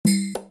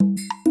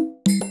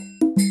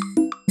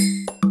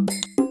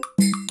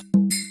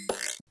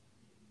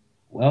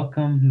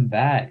Welcome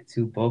back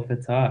to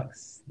Bofa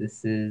Talks.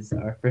 This is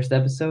our first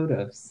episode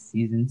of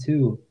season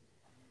 2.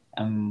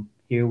 I'm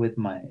here with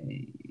my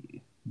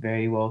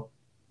very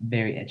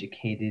very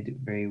educated,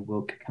 very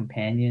woke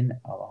companion,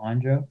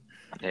 Alejandro.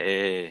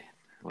 Hey,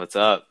 what's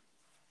up?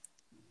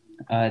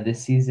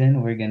 This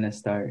season, we're going to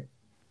start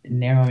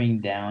narrowing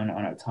down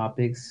on our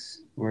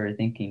topics. We're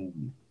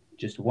thinking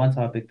just one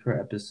topic per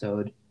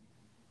episode.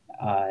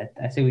 I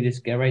say we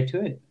just get right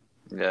to it.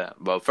 Yeah,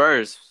 but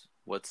first,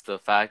 what's the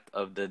fact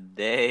of the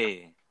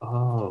day?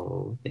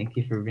 Oh, thank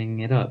you for bringing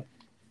it up.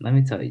 Let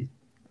me tell you.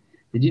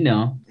 Did you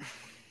know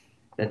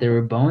that there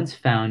were bones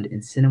found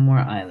in Cinnamore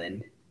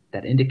Island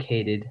that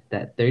indicated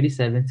that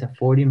 37 to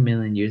 40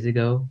 million years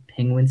ago,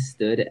 penguins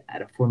stood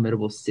at a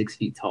formidable 6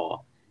 feet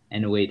tall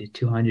and weighed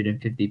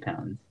 250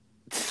 pounds.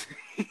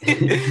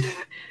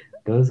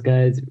 Those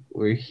guys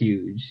were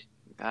huge.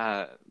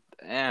 God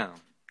damn,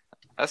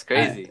 that's Uh,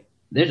 crazy.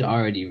 there's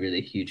already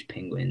really huge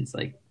penguins,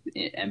 like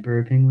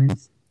emperor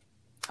penguins.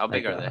 How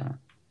big Like, are they?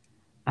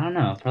 I don't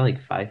know, probably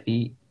like 5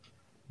 feet.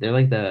 They're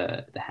like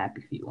the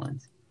happy feet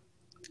ones.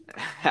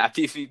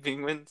 Happy feet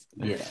penguins?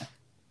 Yeah.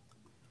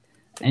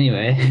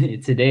 Anyway,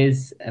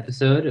 today's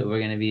episode, we're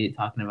going to be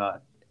talking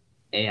about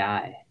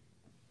AI,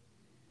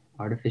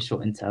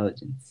 artificial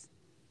intelligence.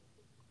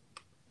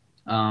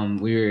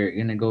 We're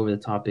gonna go over the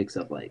topics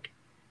of like,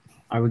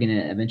 are we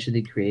gonna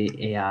eventually create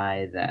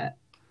AI that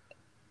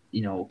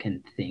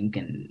can think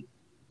and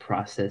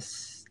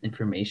process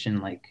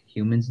information like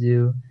humans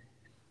do?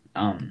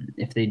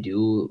 If they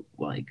do,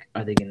 like,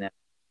 are they gonna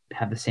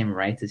have the same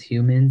rights as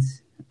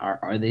humans?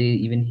 Are they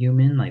even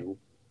human? Like,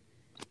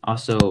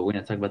 also, we're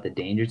gonna talk about the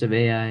dangers of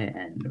AI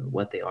and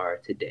what they are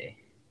today.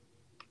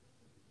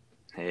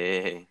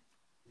 Hey,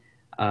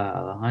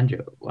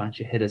 Alejandro, why don't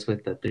you hit us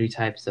with the three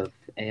types of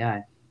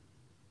AI?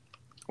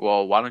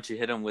 well, why don't you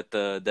hit him with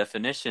the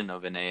definition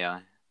of an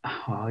AI?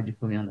 Why would you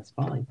put me on the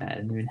spot like that? I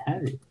didn't even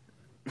have it.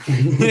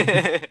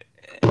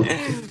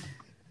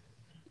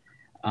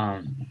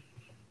 um,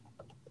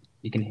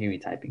 you can hear me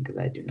typing because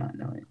I do not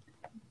know it.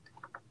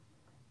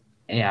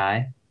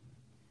 AI.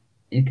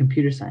 In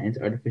computer science,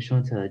 artificial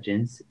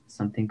intelligence,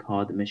 something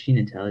called machine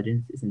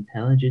intelligence, is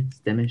intelligence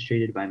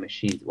demonstrated by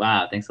machines.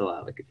 Wow, thanks a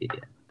lot,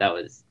 Wikipedia. That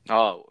was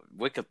Oh,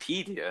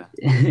 Wikipedia.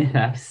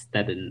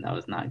 that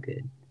was not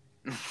good.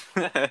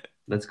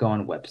 Let's go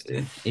on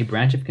Webster. A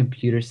branch of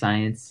computer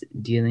science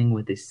dealing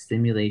with the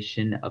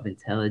simulation of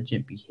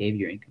intelligent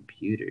behavior in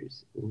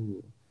computers.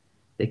 Ooh.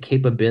 The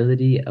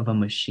capability of a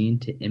machine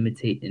to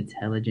imitate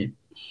intelligent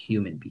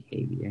human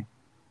behavior.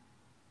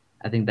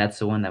 I think that's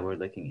the one that we're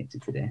looking into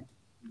today.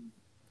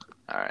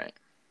 All right,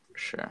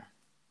 sure.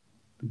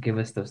 Give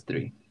us those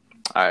three.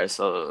 All right,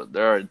 so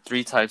there are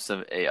three types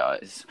of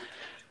AIs.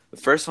 The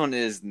first one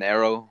is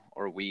narrow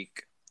or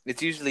weak.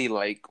 It's usually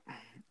like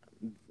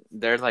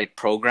they're like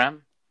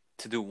programmed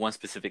to do one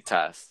specific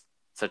task,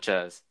 such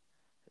as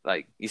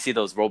like you see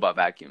those robot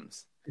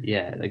vacuums.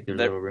 Yeah, like the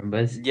They're little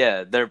Roombas.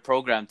 yeah, they're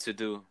programmed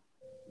to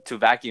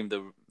vacuum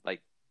the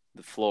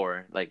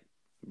floor like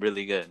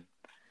really good.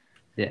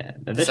 Yeah,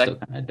 but The they're sec still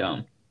kind of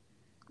dumb.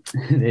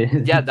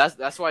 yeah,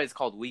 that's why it's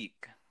called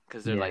weak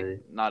because they're like Yeah,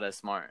 not as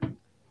smart.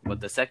 But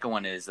the second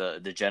one is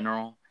the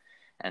general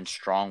and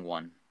strong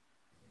one,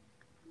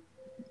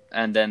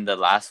 and then the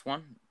last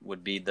one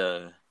would be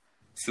the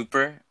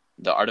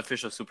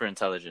artificial super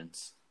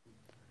intelligence.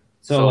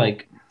 so So,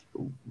 like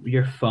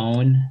your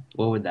phone,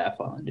 what would that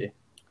fall under?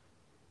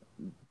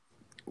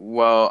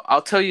 well,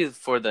 I'll tell you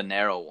for the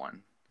narrow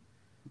one.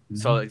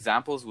 So Mm-hmm.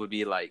 examples would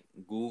be like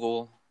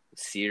Google,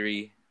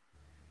 Siri,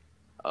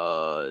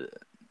 uh,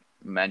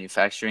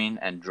 manufacturing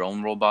and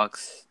drone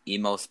robots,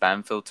 email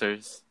spam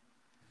filters,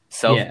 Yeah.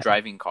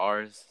 self-driving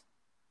cars.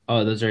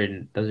 Oh, those are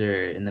in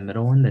the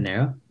middle one, the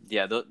narrow.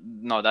 Yeah,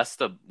 no, that's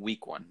the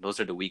weak one. Those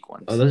are the weak Oh,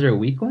 ones. those are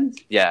weak ones.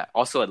 Yeah.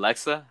 Also,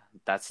 Alexa,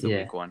 that's the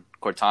Yeah. weak one.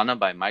 Cortana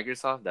by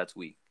Microsoft, that's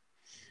weak.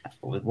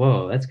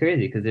 Whoa, that's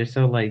crazy because they're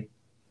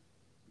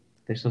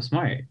so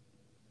smart.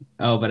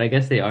 Oh, but I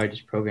guess they are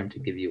just programmed to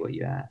give you what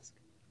you ask.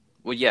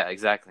 Well, yeah,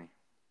 exactly.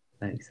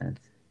 That makes sense.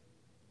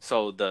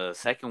 So the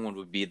second one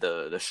would be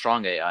the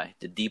strong AI,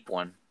 the deep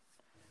one.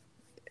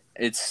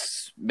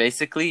 It's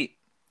basically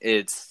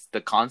it's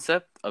the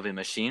concept of a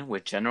machine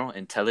with general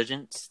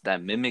intelligence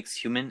that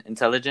mimics human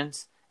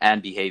intelligence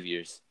and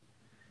behaviors,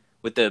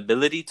 with the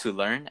ability to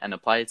learn and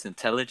apply its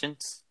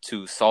intelligence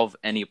to solve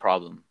any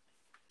problem.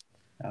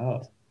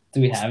 Oh,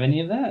 do we have any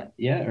of that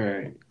yet?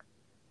 Or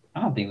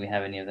I don't think we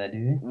have any of that, do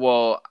we?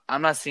 Well,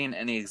 I'm not seeing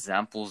any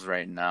examples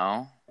right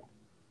now.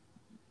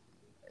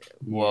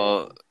 Yeah.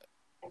 Well,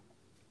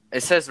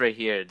 it says right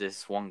here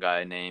this one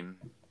guy named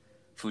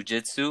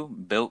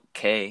Fujitsu built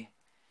K.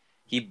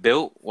 He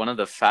built one of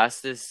the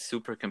fastest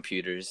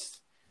supercomputers,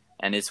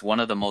 and it's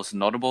one of the most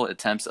notable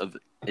attempts of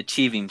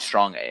achieving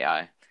strong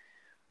AI.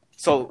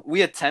 So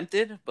we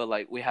attempted, but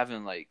like we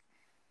haven't like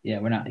Yeah,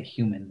 we're not a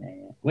human there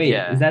yet. Wait, is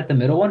yeah, that the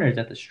middle one or is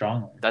that the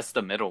strong one? that's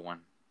the middle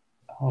one.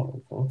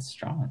 Oh, both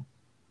strong.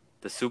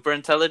 The super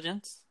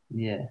intelligence.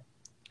 Yeah.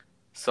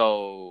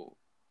 So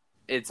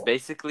it's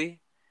basically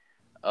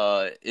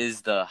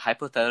is the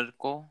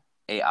hypothetical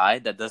AI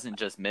that doesn't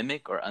just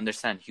mimic or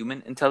understand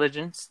human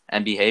intelligence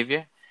and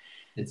behavior.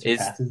 It Is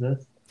surpasses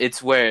us.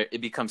 It's where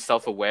it becomes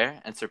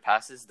self-aware and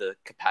surpasses the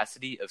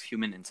capacity of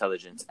human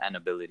intelligence and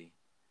ability.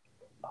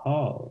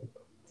 Oh,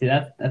 see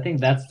that I think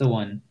that's the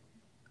one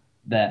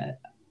that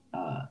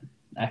uh,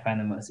 I find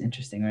the most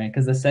interesting, right?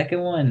 Because the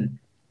second one,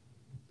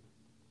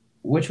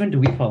 which one do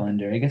we fall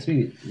under? I guess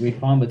we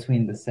fall in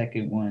between the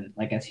second one.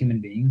 Like as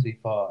human beings, we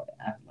fall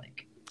at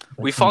like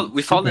between We fall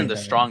super in the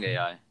intelligence. strong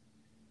AI.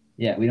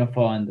 Yeah, we don't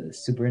fall on the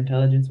super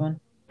intelligence one.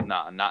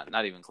 Nah,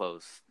 not even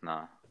close.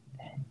 Nah.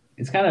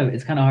 It's kind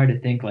of hard to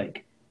think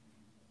like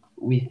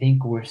we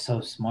think we're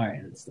so smart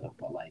and stuff,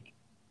 but like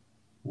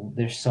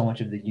there's so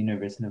much of the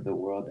universe and of the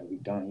world that we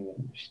don't even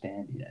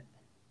understand yet.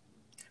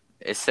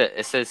 It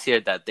says here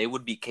that they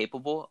would be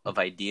capable of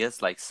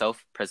ideas like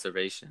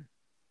self-preservation.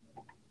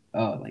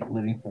 Oh, like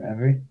living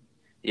forever.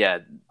 Yeah,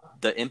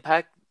 the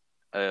impact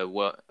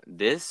what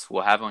this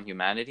will have on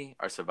humanity,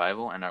 our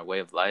survival, and our way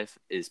of life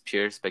is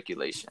pure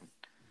speculation.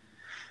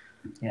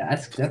 Yeah,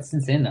 that's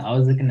insane. Though. I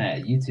was looking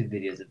at YouTube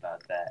videos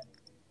about that,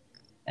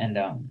 and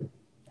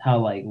how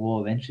like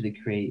we'll eventually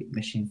create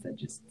machines that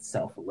just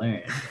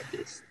self-learn. That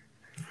just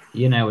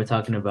you and I were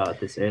talking about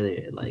this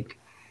earlier. Like,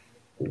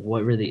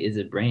 what really is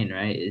a brain,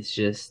 right? It's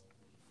just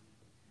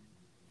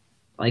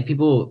like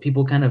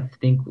people kind of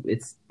think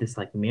it's this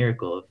like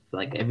miracle. If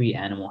like every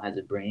animal has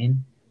a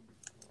brain,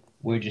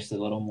 we're just a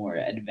little more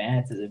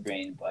advanced as a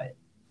brain, but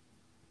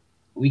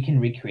we can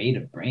recreate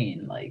a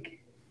brain. Like,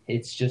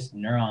 it's just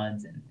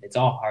neurons and it's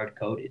all hard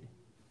coded.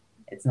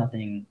 It's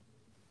nothing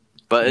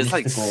But it's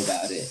like mystical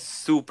about it.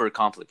 super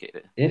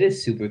complicated. It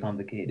is super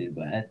complicated,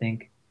 but I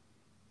think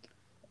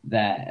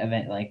that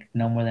event, like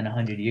no more than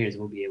 100 years,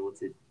 we'll be able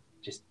to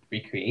just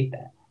recreate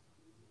that.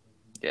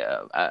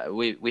 Yeah,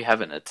 we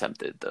haven't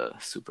attempted the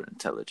super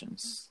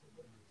intelligence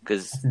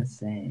because That's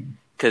insane.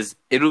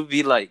 it would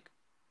be like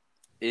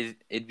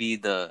it'd be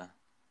the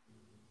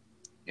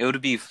it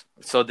would be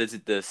so the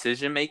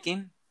decision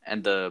making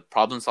and the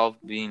problem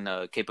solving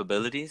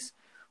capabilities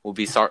will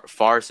be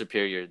far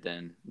superior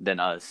than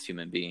us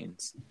human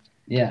beings.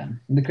 Yeah,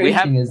 the We crazy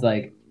have thing is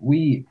like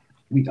we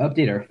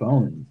update our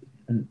phones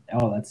and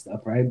all that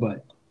stuff, right?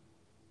 But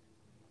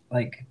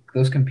like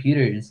those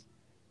computers,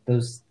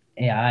 those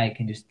AI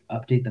can just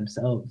update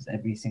themselves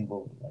every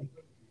single like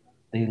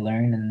they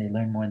learn and they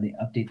learn more and they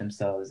update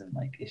themselves and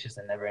like it's just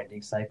a never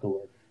ending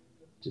cycle of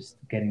just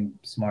getting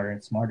smarter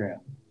and smarter.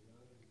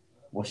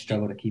 We'll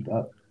struggle to keep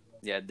up.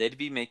 yeah, they'd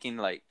be making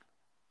like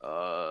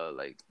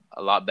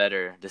a lot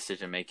better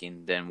decision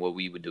making than what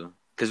we would do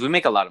because we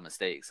make a lot of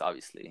mistakes,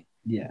 obviously.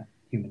 Yeah,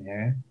 human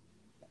error.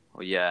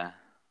 Well, yeah.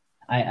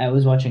 I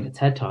was watching a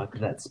TED talk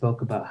that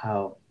spoke about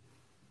how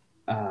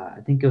I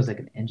think it was like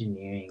an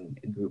engineering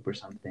group or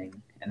something,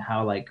 and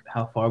how like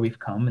how far we've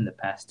come in the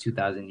past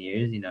 2,000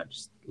 years.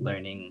 Just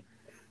learning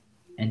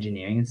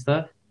engineering and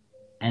stuff.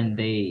 And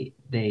they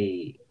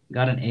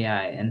got an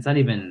AI, and it's not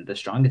even the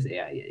strongest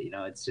AI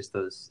yet. It's just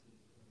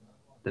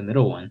the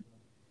middle one,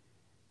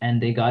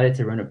 and they got it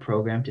to run a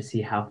program to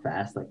see how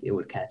fast like it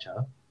would catch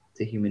up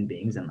to human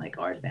beings and like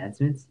our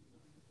advancements.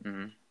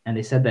 Hmm. And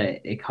they said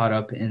that it caught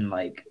up in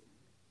like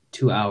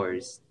 2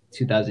 hours,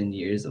 2,000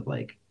 years of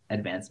like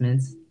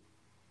advancements.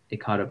 It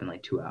caught up in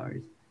like 2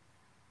 hours.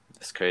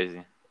 That's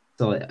crazy.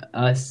 So like,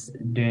 us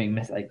doing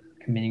like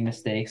committing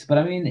mistakes, but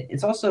I mean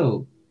it's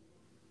also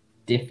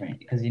different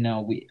because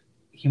we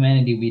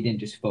humanity we didn't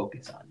just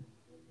focus on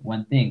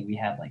one thing. We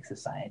had like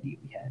society,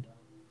 we had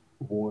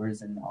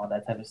wars and all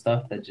that type of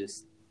stuff that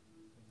just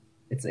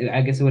it's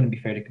I guess it wouldn't be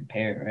fair to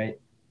compare, right?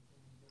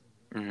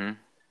 Hmm.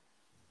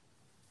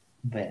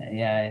 But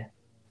yeah,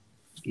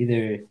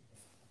 either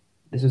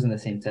this was in the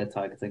same TED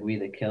talk. It's like we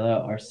either kill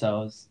out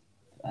ourselves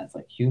as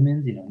like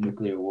humans,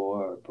 nuclear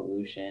war or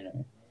pollution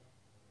or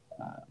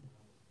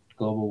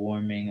global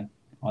warming,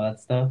 all that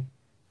stuff,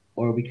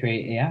 or we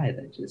create AI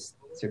that just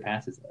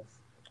surpasses us.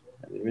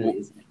 There really Well,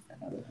 isn't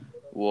another one.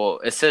 well,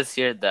 it says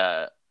here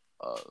that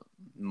uh,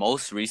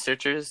 most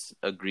researchers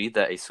agree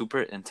that a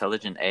super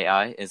intelligent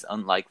AI is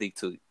unlikely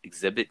to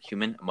exhibit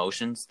human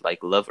emotions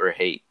like love or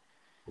hate.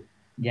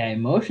 Yeah,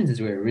 emotions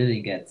is where it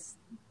really gets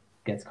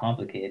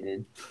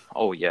complicated.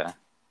 Oh yeah,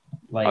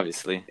 Like,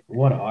 obviously.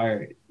 what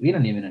are we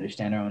don't even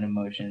understand our own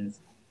emotions.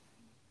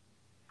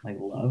 Like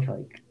love,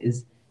 like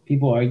is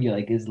people argue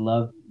like is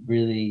love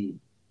really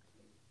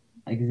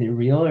like is it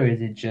real or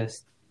is it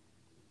just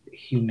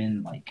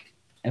human like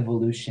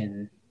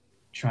evolution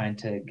trying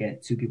to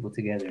get two people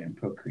together and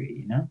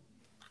procreate?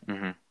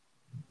 Hmm.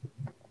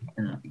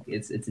 And like,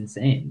 it's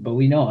insane. But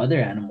we know other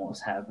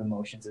animals have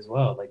emotions as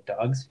well. Like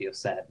dogs feel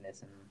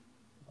sadness and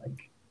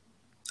like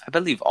I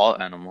believe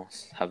all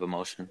animals have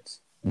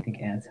emotions. you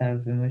think ants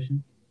have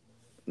emotions?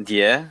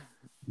 Yeah,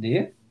 Do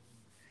you?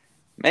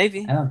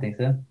 maybe. I don't think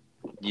so.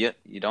 Yeah,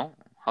 you don't?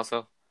 How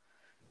so?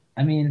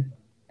 I mean,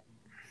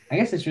 I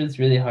guess it's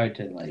really hard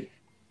to like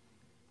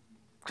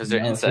Because they're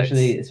know, insects.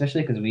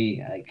 especially because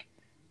we like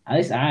at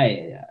least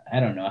I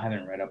don't know. I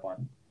haven't read up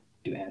on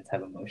do ants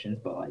have emotions,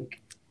 but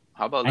like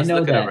How about I let's know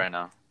look it up that right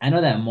now? I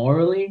know that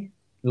morally,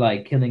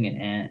 Like killing an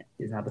ant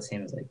is not the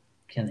same as like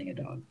killing a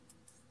dog,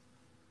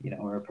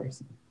 or a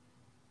person.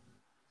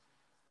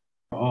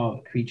 We're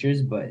all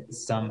creatures, but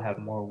some have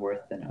more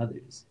worth than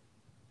others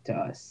to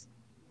us.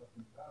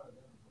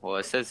 Well,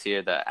 it says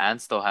here that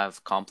ants don't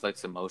have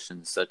complex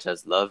emotions such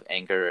as love,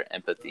 anger, or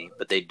empathy,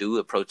 but they do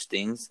approach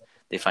things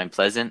they find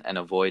pleasant and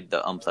avoid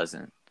the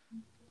unpleasant.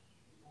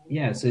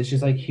 Yeah, so it's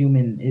just like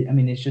human. I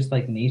mean, it's just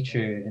like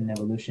nature and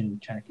evolution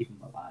trying to keep them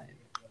alive.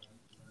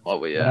 Oh, well,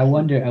 But yeah. I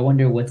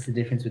wonder what's the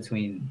difference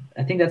between.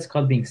 I think that's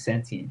called being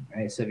sentient,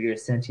 right? So if you're a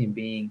sentient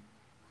being,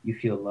 you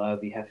feel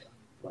love, you have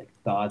like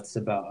thoughts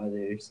about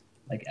others.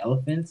 Like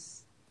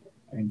elephants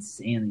are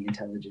insanely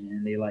intelligent,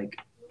 and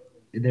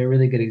they're a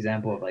really good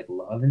example of like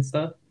love and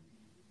stuff.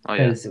 Oh,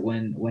 yeah. Because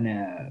when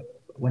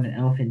an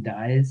elephant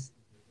dies,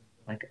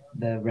 like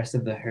the rest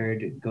of the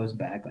herd goes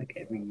back like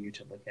every year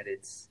to look at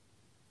its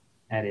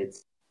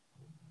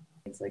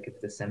it's like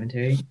it's the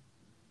cemetery,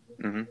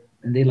 Mm-hmm.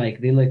 and they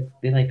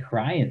like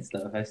cry and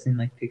stuff. I've seen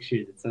like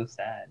pictures. It's so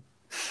sad.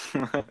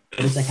 But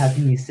it's like, how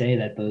can you say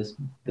that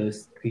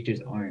those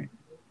creatures aren't,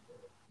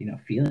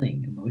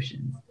 feeling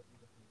emotions?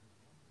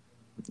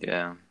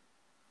 Yeah.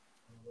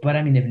 But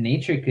I mean, if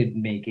nature could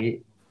make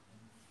it,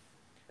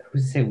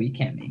 who's to say we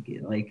can't make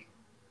it? Like,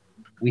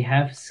 we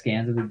have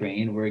scans of the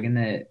brain. We're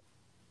gonna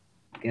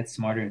get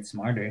smarter and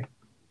smarter,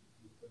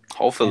 and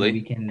Hopefully.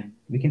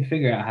 we can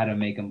figure out how to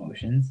make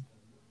emotions.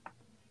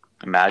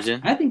 Imagine.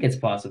 I think it's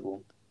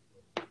possible.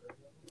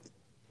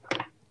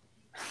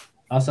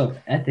 Also,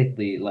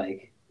 ethically,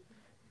 like,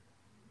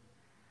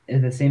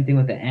 it's the same thing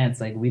with the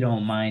ants. Like, we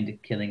don't mind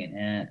killing an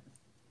ant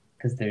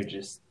because they're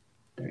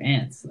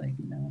ants. Like,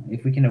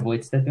 if we can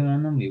avoid stepping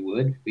on them, we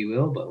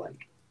will. But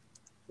like,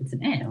 it's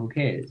an ant. Who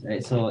cares,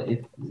 right? So if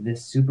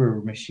this super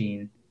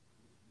machine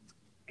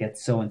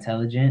gets so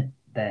intelligent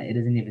that it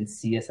doesn't even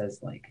see us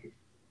as like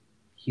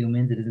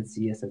humans, it doesn't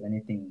see us as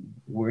anything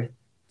worth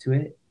to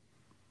it.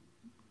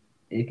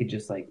 It could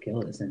just like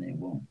kill us, and it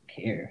won't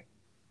care.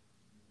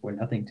 We're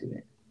nothing to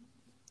it.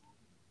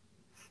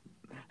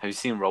 Have you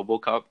seen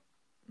RoboCop?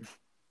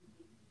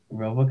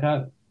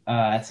 RoboCop.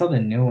 I saw the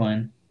new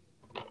one.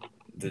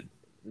 The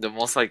the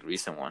most like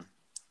recent one.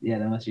 Yeah,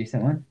 the most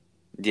recent one.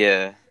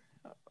 Yeah.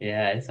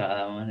 Yeah, I saw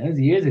that one. It was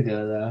years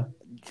ago though.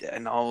 Yeah, I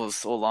know it was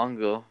so long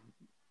ago.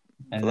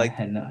 But And I like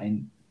had no.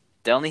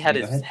 they only had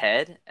Yeah, go his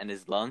ahead. head and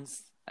his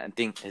lungs. I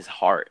think his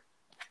heart.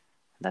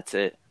 That's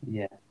it.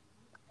 Yeah,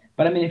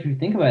 but I mean, if you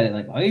think about it,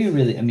 like, are you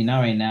really? I mean,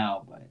 not right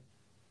now, but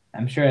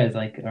I'm sure as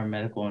like our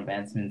medical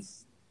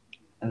advancements,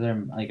 as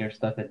our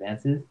stuff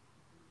advances,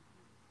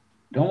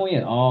 don't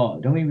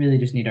we really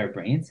just need our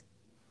brains?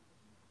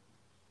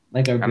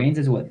 Like our I'm brains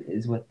is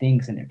what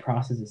thinks and it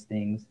processes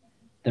things.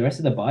 The rest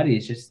of the body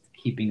is just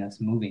keeping us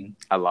moving.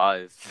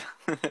 alive.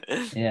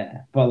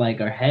 Yeah, but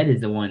like our head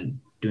is the one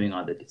doing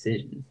all the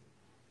decisions.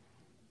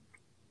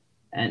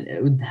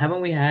 And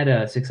haven't we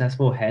had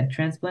successful head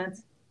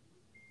transplants?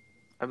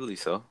 I believe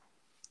so.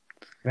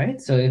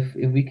 Right. So if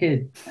we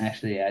could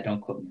actually, yeah,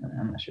 don't quote me on that.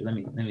 I'm not sure. Let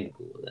me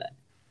Google that.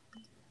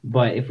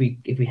 But if we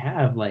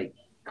have like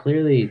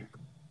clearly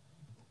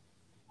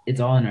it's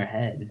all in our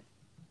head.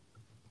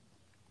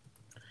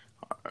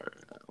 Are,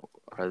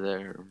 are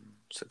there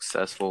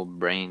successful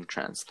brain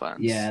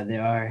transplants? Yeah,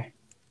 there are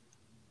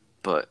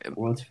But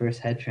world's first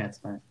head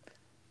transplant.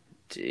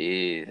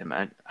 gee,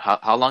 man,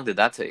 how long did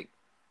that take?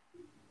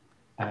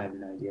 I have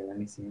no idea. Let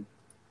me see.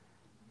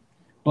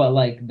 But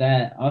like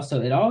that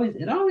also it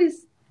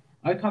always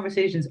our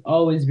conversations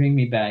always bring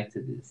me back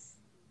to this.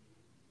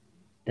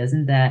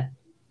 Doesn't that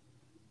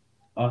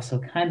also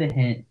kind of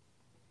hint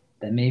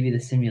that maybe the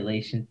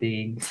simulation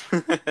thing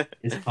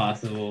is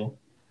possible?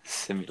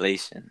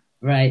 Simulation.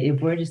 Right?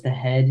 If we're just a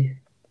head,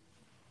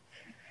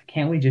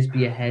 can't we just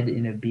be a head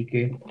in a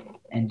beaker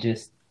and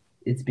just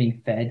it's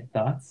being fed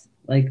thoughts?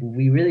 Like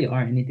we really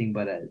aren't anything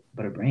but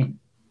a brain.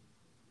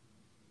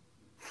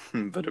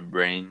 But a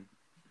brain.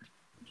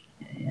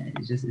 Yeah,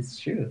 it's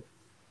true.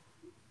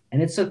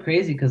 And it's so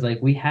crazy because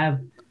like we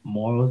have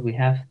morals, we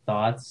have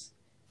thoughts.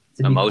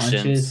 To be Emotions.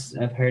 conscious,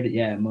 I've heard it,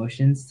 yeah,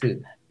 emotions.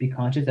 To be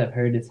conscious, I've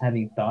heard it's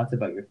having thoughts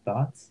about your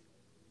thoughts.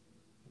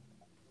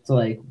 So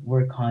like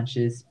we're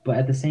conscious, but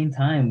at the same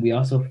time, we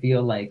also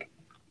feel like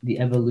the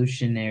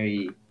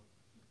evolutionary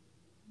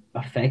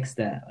effects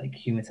that like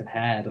humans have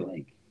had,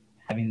 like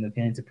having the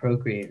feeling to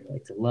procreate, or,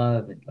 like to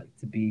love, and like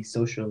to be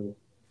social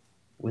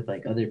with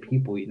like other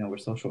people. We're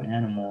social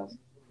animals.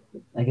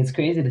 Like it's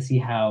crazy to see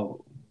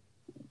how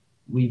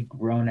we've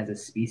grown as a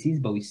species,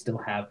 but we still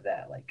have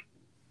that like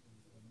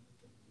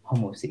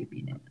Homo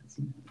sapiens.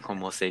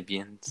 Homo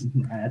sapiens.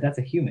 That's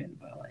a human,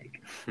 but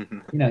like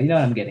you know what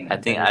I'm getting I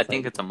at. think That I it's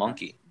think like it's a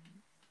monkey.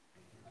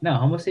 no,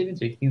 Homo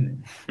sapiens are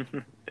human.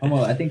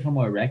 I think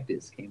Homo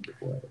erectus came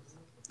before us.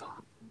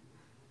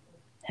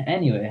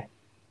 Anyway,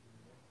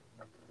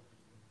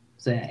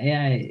 so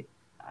yeah,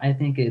 I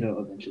think it'll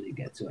eventually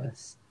get to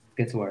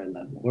our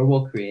level, or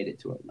we'll create it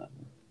to our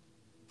level.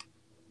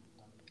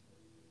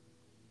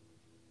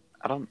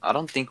 I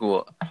don't think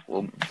we'll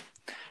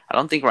I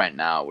don't think right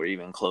now we're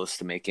even close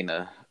to making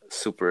a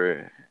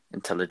super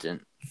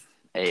intelligent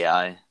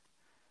AI.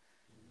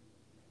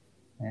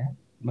 Yeah.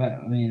 But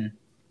I mean,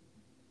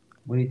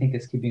 what do you think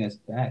is keeping us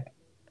back?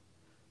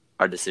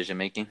 Our decision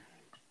making.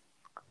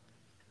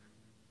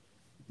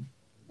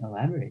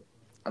 Elaborate.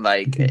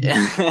 Like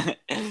Because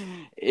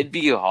it'd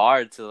be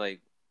hard to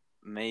like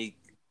make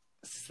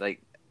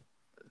like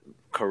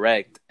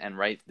correct and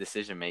right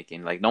decision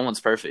making. Like no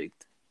one's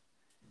perfect,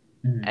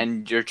 mm,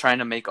 and you're trying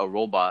to make a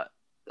robot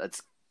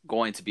that's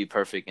going to be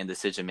perfect in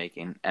decision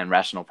making and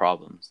rational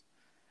problems.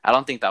 I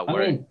don't think that I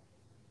works. mean,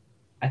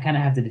 I kind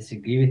of have to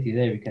disagree with you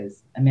there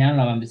because I mean, I don't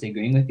know if I'm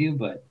disagreeing with you,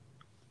 but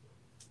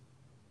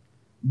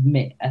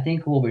I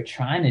think what we're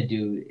trying to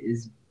do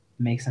is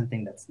make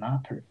something that's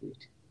not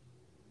perfect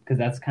because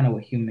that's kind of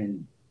what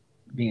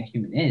being a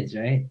human is,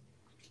 right?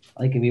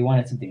 Like if we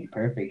wanted something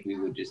perfect, we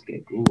would just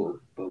get Google,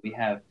 but we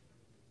have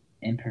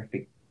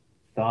imperfect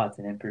thoughts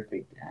and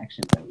imperfect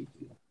actions that we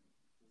do.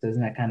 So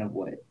isn't that kind of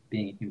what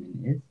being a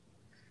human is?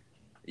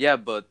 Yeah,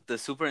 but the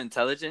super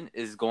intelligent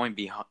is going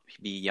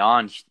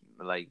beyond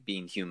like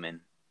being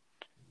human.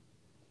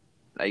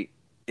 Like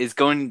it's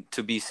going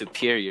to be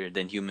superior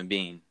than human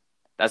being.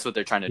 That's what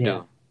they're trying to Yeah.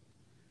 do.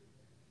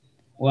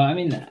 Well, I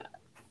mean,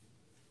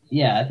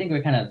 yeah, I think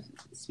we're kind of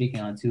speaking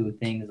on two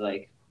things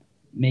like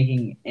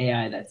making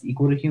AI that's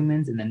equal to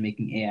humans and then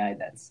making AI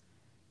that's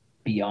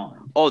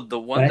beyond. Oh, the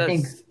But one I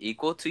think, that's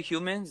equal to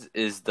humans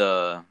is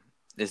the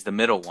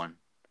middle one.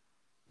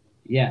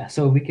 yeah,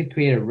 so we could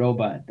create a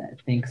robot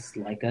that thinks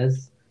like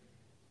us,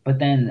 but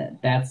then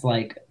that's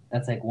like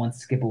one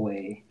skip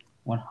away,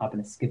 one hop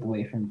and a skip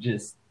away from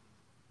just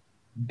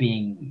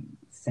being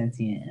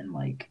sentient and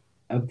like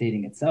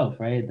updating itself,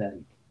 right?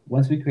 That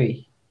once we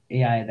create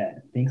AI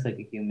that thinks like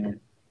a human,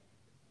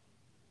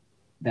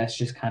 that's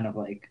just kind of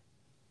like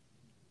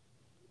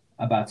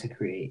about to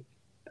create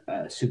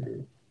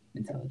super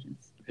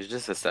intelligence. It's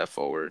just a step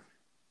forward.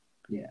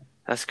 Yeah,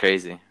 That's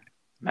crazy.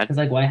 because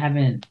like why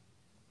haven't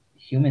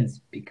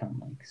humans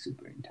become like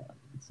super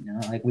intelligence? You know,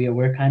 like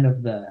we're kind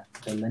of the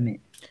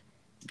limit.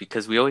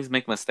 Because we always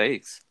make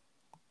mistakes.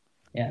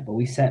 Yeah, but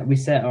we set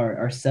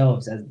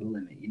ourselves as the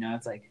limit. You know,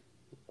 it's like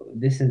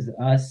this is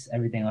us,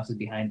 everything else is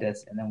behind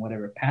us, and then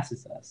whatever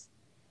passes us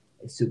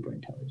is super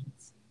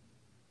intelligence.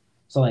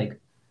 So like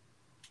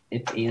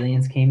if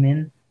aliens came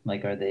in,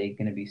 like are they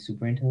gonna be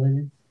super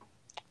intelligent?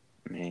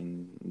 I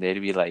mean, they'd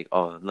be like,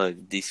 "Oh,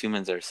 look, these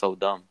humans are so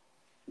dumb."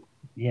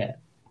 Yeah,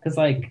 because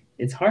like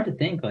it's hard to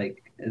think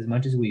like as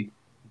much as we've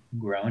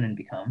grown and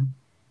become,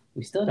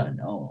 we still don't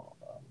know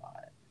a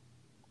lot.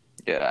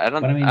 Yeah, I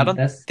But don't I I mean don't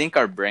that's think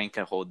our brain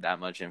can hold that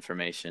much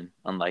information,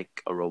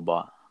 unlike a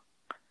robot.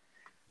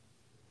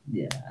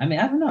 yeah. I mean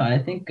I don't know. I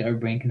think our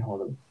brain can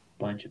hold a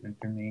bunch of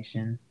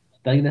information.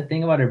 Like the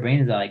thing about our brain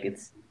is that like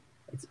it's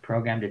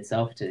programmed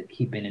itself to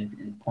keep in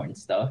important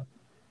stuff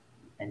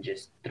and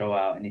just throw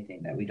out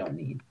anything that we don't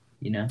need.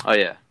 You know. Oh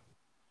yeah.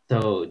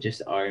 So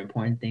just our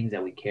important things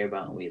that we care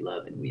about and we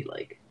love and we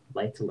like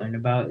to learn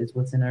about is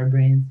what's in our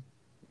brains.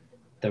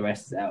 The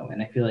rest is out,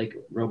 and I feel like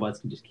robots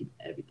can just keep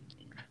everything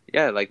in.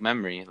 Yeah, like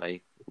memory.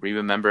 Like we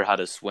remember how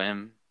to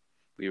swim,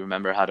 we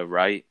remember how to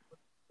write,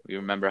 we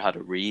remember how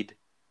to read.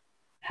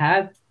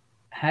 Have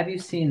Have you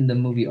seen the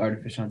movie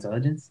Artificial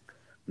Intelligence?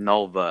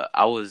 No, but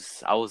I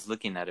was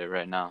looking at it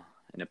right now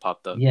and it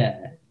popped up.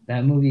 Yeah,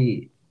 that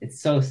movie. It's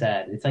so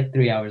sad. It's like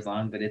 3 hours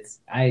long, but it's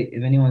I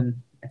if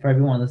anyone for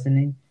everyone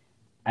listening,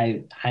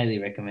 I highly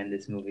recommend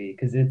this movie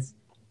because it's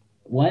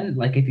one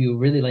like if you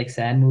really like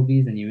sad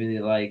movies and you really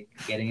like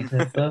getting into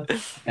that stuff,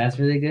 that's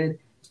really good.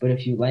 But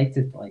if you like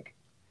to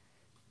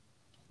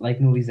like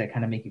movies that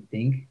kind of make you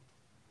think,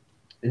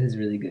 this is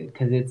really good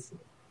because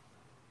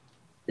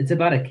it's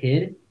about a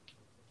kid.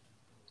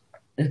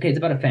 Okay, it's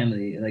about a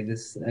family, like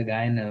this a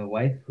guy and a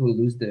wife who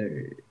lose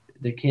their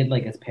kid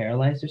like gets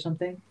paralyzed or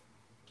something,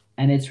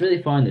 and it's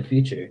really far in the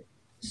future.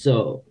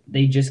 So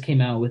they just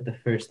came out with the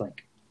first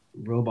like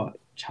robot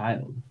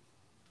child,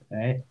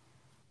 right?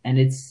 And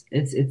it's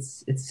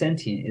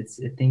sentient.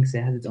 It thinks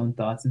it has its own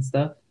thoughts and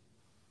stuff.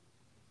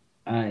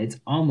 It's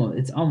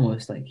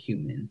almost like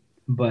human,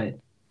 but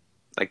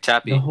Like the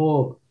Chappie.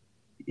 whole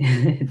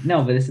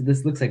no, but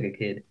this looks like a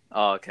kid.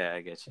 Oh, okay,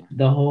 I get you.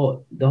 The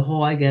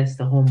whole I guess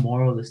the whole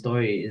moral of the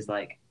story is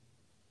like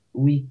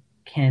we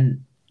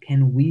can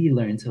we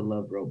learn to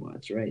love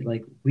robots, right?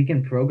 Like we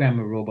can program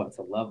a robot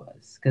to love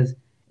us because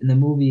in the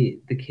movie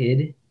the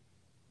kid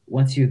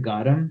once you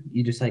got him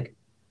you just like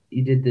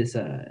you did this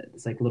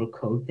like little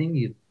code thing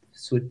you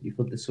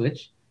flip the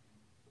switch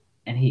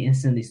and he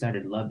instantly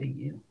started loving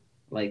you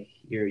like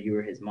you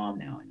were his mom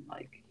now and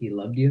like he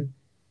loved you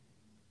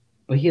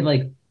but he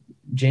like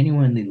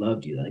genuinely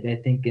loved you like I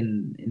think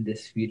in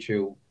this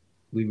future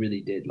we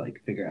really did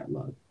like figure out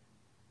love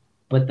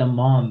but the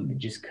mom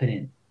just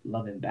couldn't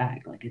love him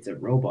back. Like it's a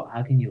robot.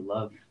 How can you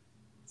love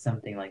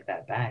something like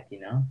that back? You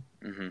know,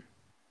 Hmm.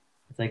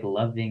 it's like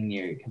loving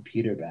your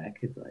computer back.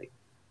 It's like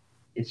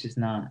it's just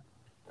not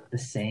the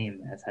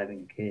same as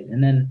having a kid.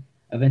 And then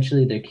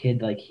eventually their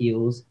kid like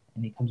heals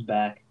and he comes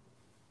back.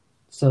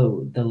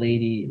 So the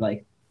lady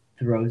like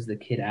throws the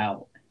kid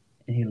out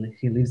and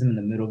he leaves him in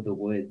the middle of the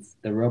woods.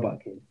 The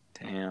robot kid.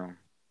 Damn.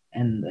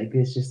 And like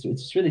it's just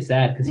really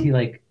sad because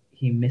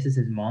he misses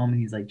his mom and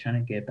he's like trying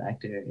to get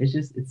back to her.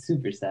 It's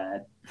super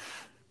sad.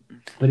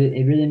 But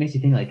it really makes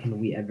you think like, can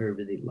we ever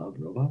really love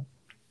robots?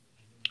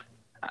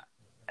 I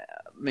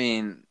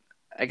mean,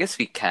 I guess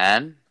we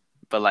can,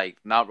 but like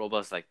not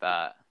robots like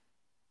that.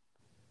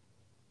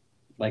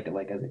 Like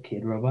as a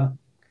kid robot?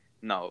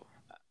 No,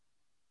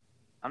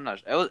 I'm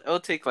not. It'll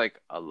take like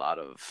a lot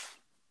of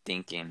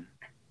thinking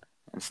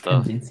and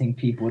stuff. Convincing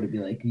people to be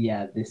like,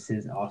 yeah, this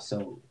is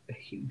also a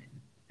human.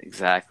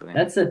 Exactly.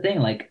 That's the thing.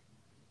 Like,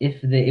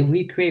 if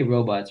we create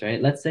robots,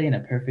 right? Let's say in a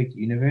perfect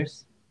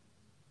universe,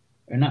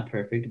 or not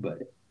perfect, but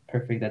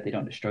perfect that they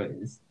don't destroy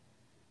us.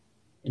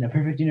 In a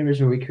perfect universe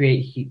where we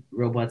create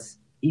robots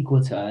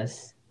equal to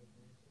us,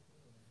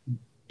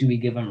 do we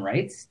give them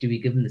rights? Do we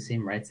give them the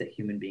same rights that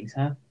human beings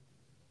have?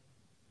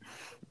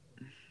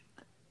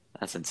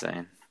 That's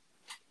insane.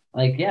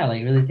 Like, yeah,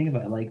 like really think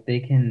about it. Like, they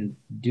can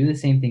do the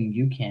same thing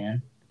you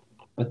can,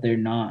 but they're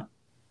not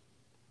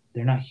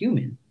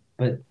human.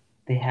 But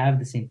they have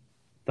the same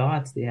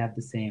thoughts. They have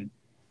the same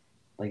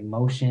like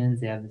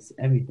motions. They have this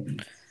everything,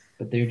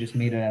 but they're just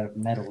made out of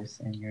metals,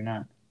 and you're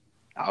not.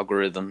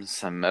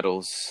 Algorithms and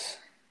metals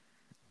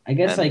I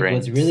guess and like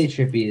what's really brains.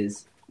 trippy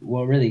is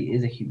what really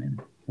is a human.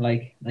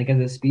 Like as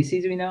a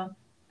species we know,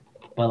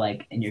 but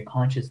like in your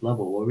conscious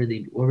level, what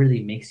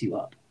really makes you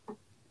up?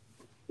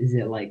 Is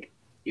it like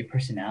your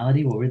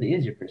personality? What really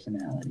is your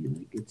personality?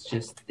 Like it's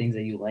just things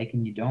that you like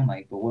and you don't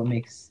like. But what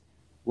makes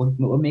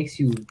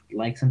you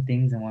like some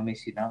things and what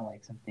makes you not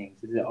like some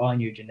things? Is it all in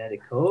your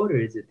genetic code or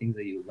is it things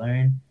that you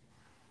learn?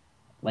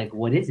 Like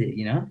what is it?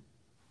 Yeah.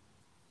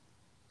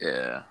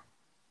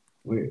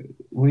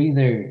 We're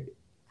either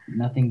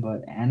nothing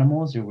but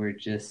animals or we're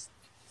just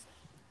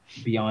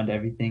beyond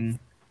everything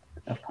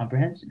of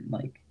comprehension.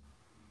 Like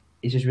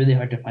it's just really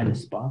hard to find a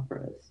spot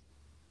for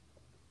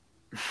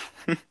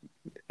us.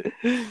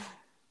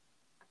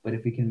 But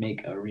if we can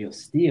make a real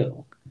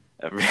steel,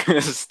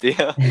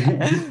 Still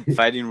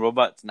fighting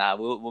robots. Nah,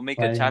 we'll make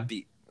a fighting.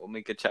 chappy. We'll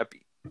make a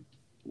chappy.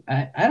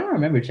 I don't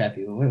remember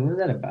Chappie. What was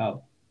that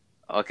about?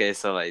 Okay,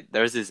 so like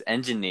there's this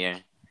engineer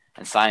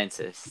and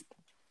scientist.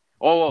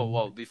 Oh, whoa,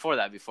 whoa! Before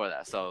that.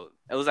 So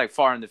it was like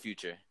far in the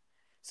future.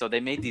 So they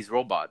made these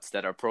robots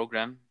that are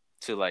programmed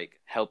to like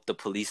help the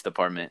police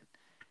department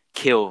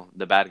kill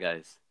the bad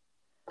guys.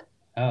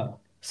 Oh,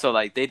 So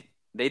like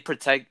they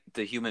protect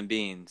the human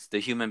beings, the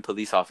human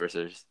police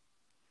officers.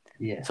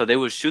 yeah. So they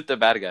would shoot the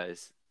bad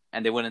guys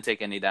and they wouldn't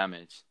take any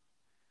damage.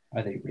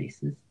 Are they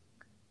racist?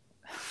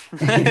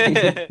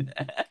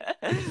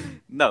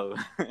 No.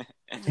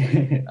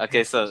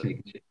 Okay, so Just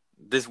making sure.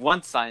 this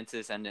one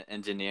scientist and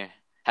engineer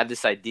had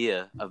this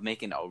idea of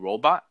making a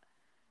robot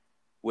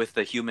with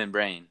a human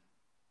brain.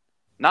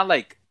 Not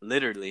like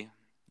literally,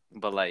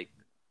 but like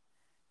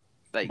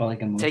But like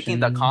taking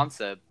the emotion,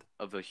 concept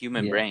of a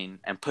human yeah. brain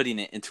and putting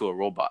it into a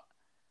robot.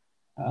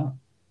 Oh,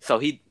 So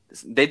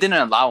they didn't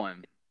allow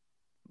him,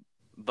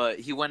 but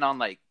he went on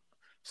like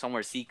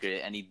somewhere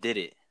secret and he did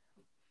it.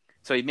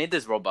 So he made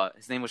this robot.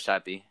 His name was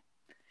Chappie.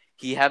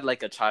 He had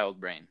like a child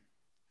brain.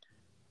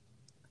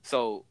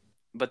 So,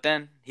 but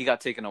then he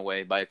got taken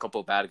away by a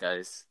couple bad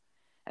guys,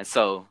 and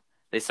so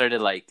they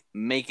started like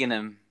making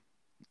him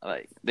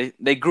like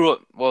they grew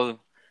up. Well,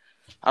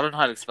 I don't know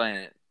how to explain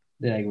it.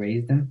 they like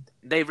raised them.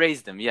 They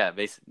raised him, yeah.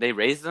 They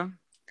raised him.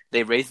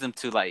 They raised him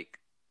to like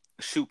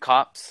shoot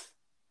cops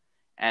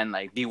and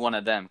like be one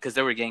of them because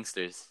they were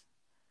gangsters.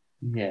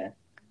 Yeah,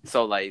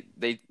 So like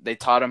they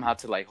taught him how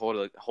to like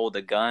hold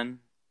a gun.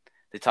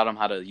 They taught him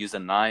how to use a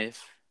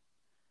knife.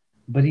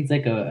 but he's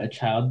like a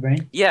child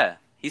brain. Yeah,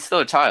 he's still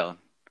a child.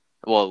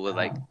 Well, with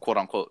like Oh, quote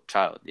unquote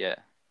child, yeah.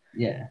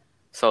 yeah.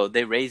 So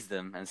they raised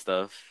him and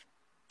stuff,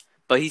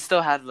 but he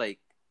still had like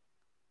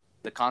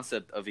the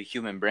concept of a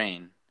human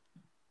brain.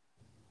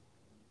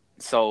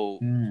 So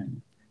Hmm.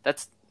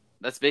 that's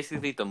that's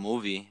basically the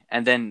movie.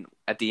 And then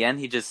at the end,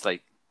 he just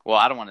like, well,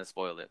 I don't want to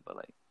spoil it, but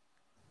like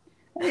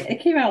It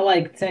came out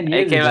like 10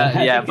 years it came ago. out,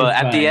 I yeah. think But it's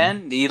at the fine.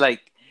 end, he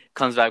like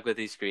comes back with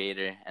his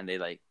creator, and they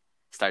like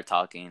start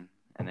talking,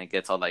 and it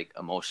gets all like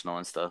emotional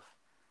and stuff.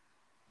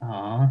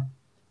 Aw.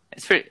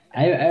 It's pretty,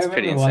 I it's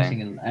pretty remember insane.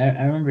 watching it.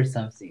 I remember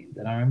some scenes.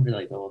 I don't remember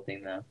like the whole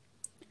thing though.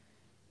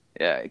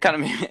 Yeah, it kind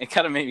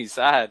of made me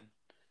sad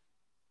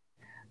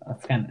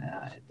That's kind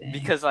of dang.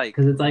 because like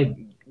Because it's like,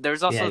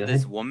 there's yeah, also go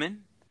this ahead.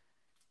 woman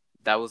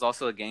that was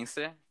also a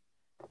gangster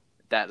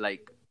that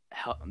like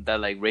that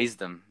like raised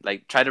them,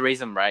 like try to raise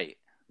them right,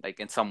 like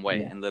in some way,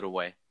 Yeah, in little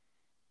way.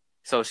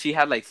 So she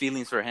had like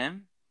feelings for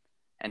him,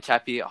 and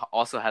Chappie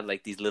also had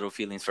like these little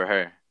feelings for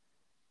her.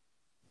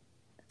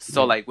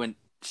 So yeah. like when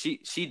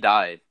she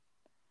died,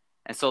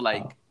 and so Oh,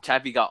 like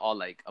Chappie got all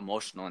like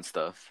emotional and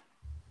stuff.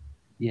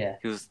 yeah.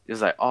 He was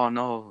like, oh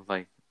no,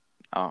 like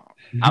oh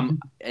I'm,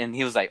 and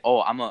he was like,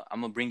 oh I'm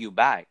gonna bring you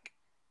back.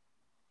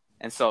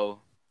 And so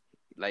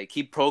like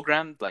he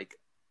programmed like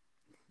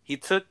he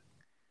took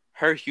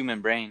her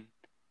human brain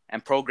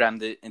and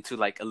programmed it into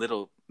like a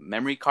little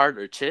memory card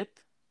or chip,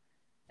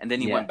 and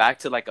then he went Yeah. back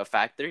to like a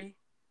factory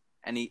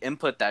and he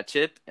input that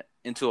chip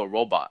into a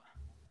robot.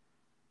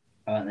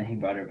 Oh, and then he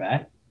brought her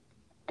back.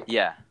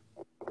 Yeah.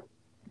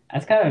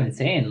 that's kind of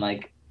insane.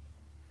 Like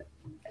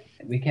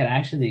we could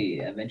actually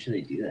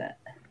eventually do that.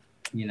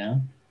 You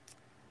know,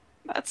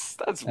 That's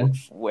I, I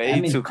way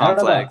too mean, I don't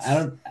know about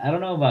complex. I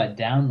don't know about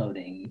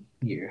downloading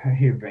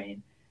your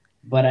brain,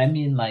 but I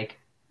mean like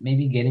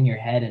maybe getting your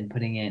head and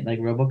putting it like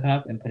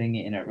RoboCop and putting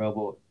it in a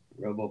robo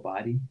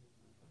body.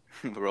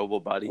 Robo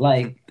body.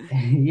 Like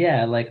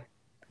yeah, like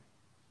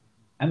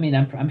I mean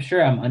I'm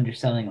sure I'm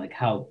underselling like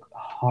how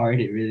hard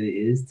it really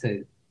is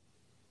to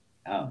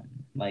um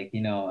like a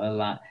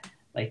lot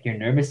like your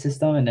nervous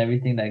system and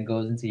everything that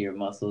goes into your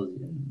muscles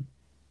and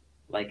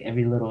like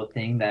every little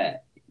thing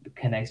that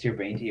connects your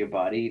brain to your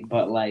body.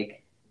 But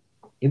like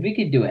if we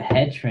could do a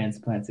head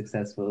transplant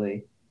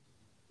successfully,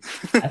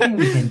 I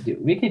think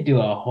we could do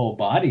a whole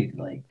body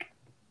like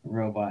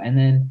robot, and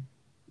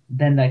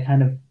then that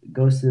kind of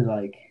goes to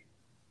like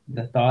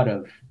the thought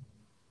of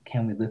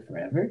can we live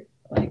forever?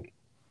 Like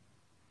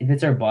if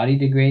it's our body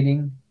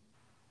degrading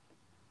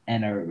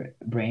and our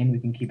brain, we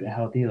can keep it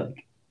healthy.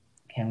 Like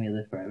can we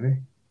live forever?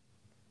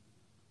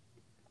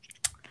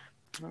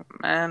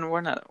 Man,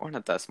 we're not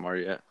that smart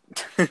yet.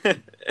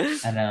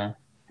 I know.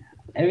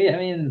 I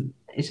mean,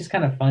 it's just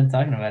kind of fun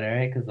talking about it,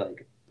 right? Because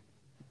like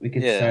we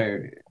could Yeah.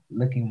 start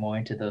looking more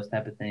into those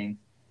type of things.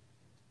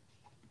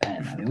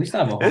 And I mean, we still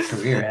have a whole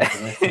career ahead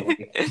of us to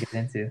like get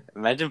into.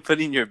 Imagine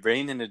putting your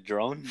brain in a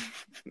drone.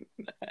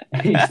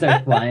 You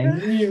start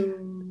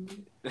flying.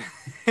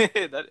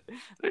 That'd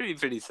be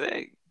pretty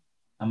sick.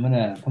 I'm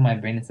gonna put my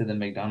brain into the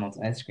McDonald's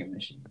ice cream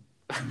machine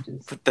and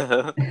just. What the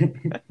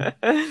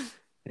hell?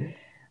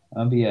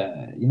 I'll be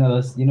you know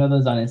those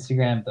on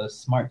Instagram, those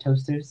smart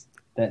toasters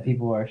that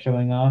people are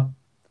showing off.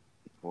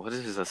 What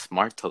is a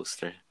smart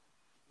toaster?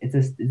 It's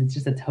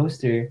just a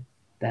toaster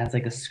that has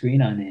like a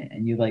screen on it,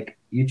 and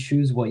you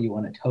choose what you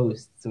want to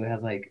toast. So it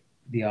has like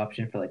the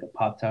option for like a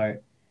Pop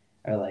Tart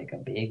or like a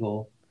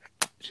bagel.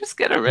 Just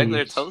get a So you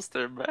regular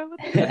toaster, bro. What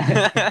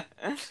the...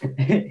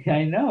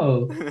 I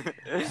know.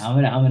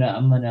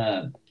 I'm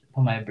gonna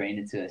put my brain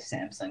into a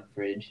Samsung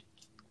fridge.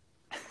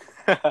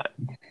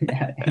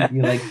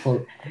 you like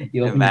pull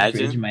you open the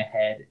fridge, Imagine. my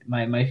head,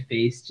 my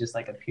face just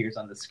like appears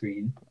on the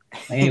screen.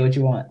 Like, hey, what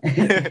you want?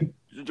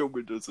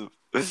 Joker Joseph.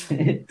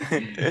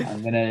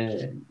 I'm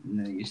gonna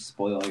you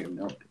spoil all your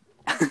milk.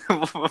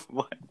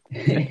 What?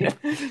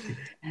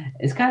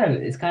 It's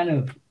kind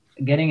of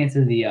getting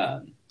into the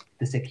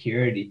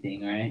security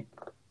thing, right?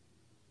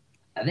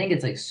 I think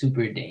it's like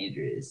super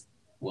dangerous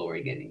what we're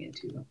getting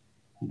into.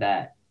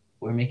 That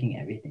we're making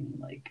everything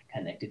like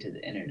connected to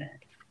the internet.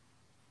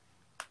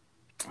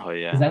 Oh Because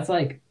yeah, that's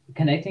like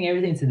connecting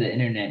everything to the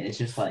internet is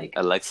just like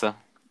Alexa.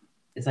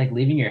 it's like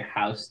leaving your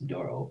house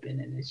door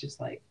open and it's just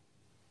like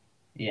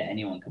yeah,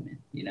 anyone come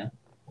in,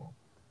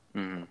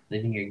 Mm.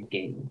 leaving your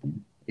gate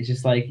open. It's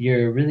just like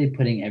you're really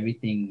putting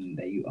everything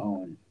that you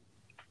own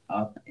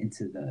up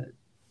into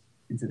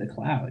the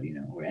cloud,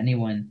 where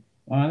anyone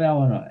well I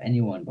don't know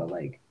anyone but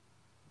like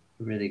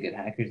really good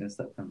hackers and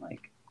stuff can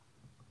like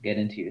get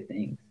into your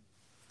things.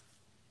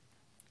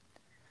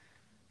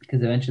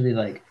 Because eventually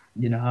like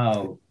you know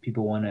how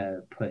people want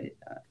to put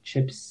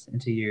chips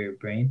into your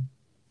brain?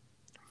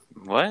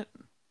 What?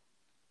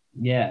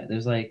 Yeah,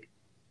 there's like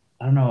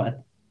I don't know.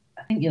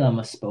 I think Elon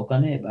Musk spoke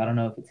on it, but I don't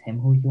know if it's him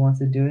who he wants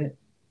to do it.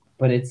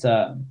 But it's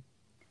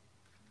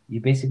you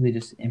basically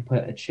just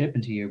input a chip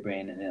into your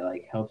brain, and it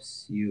like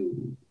helps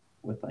you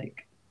with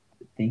like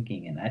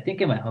thinking, and I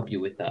think it might help you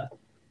with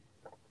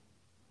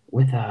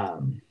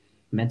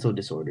mental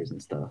disorders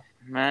and stuff.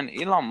 Man,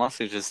 Elon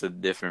Musk is just a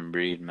different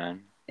breed,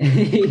 man.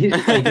 He's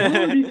just like,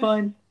 it'll be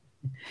fun.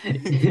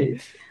 Let's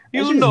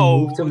You just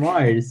move to know,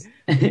 Mars.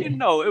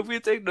 if we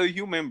take the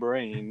human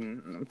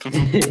brain,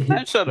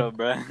 man, shut up,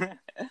 bro.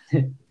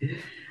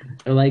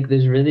 Or like,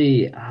 there's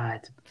really,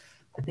 I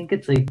think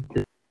it's like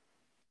the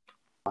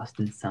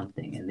Boston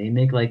something, and they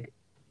make like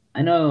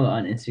I know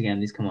on Instagram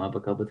these come up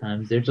a couple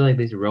times. There's like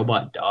these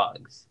robot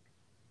dogs.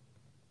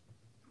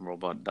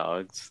 Robot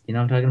dogs. You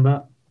know what I'm talking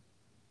about?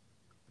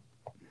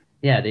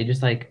 Yeah, they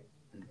just like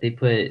they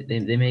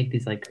make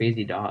these like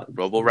crazy dogs.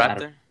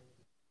 Roboraptor?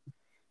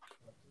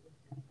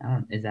 I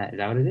don't is that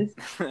what it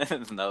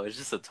is? No, it's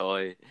just a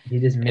toy. He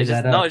just made It's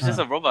just that no, up, it's just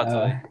huh? a robot Oh,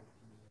 toy.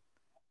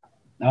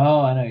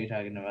 oh, I know what you're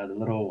talking about the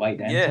little white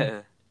dinosaur.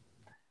 Yeah.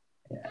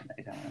 Yeah, I know what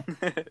you're talking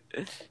about.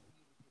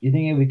 You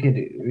think we could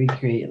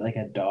recreate like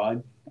a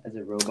dog as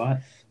a robot?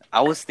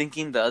 I was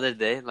thinking the other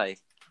day, like,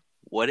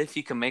 what if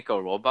you can make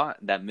a robot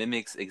that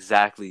mimics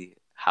exactly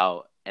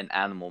how an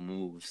animal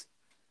moves?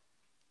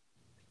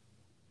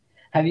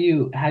 Have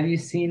you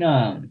seen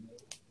I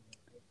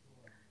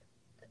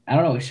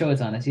don't know what show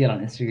it's on. I see it on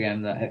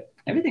Instagram.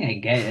 Everything I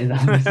get is on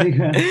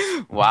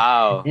Instagram.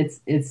 Wow.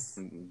 It's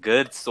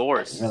Good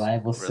source.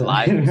 reliable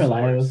Reliable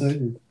reliable source.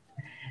 sources.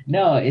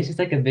 No, it's just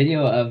like a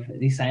video of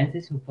these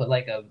scientists who put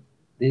like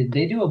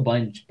they do a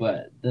bunch,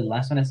 but the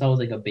last one I saw was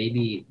like a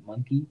baby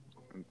monkey,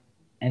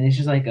 and it's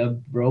just like a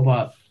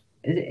robot.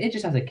 It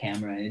just has a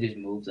camera and it just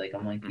moves like a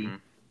monkey. Hmm.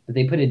 But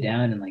they put it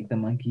down and like the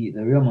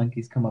real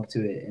monkeys come up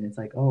to it and it's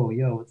like, oh,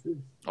 yo, what's this?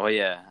 Oh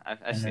yeah,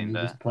 I've And then seen you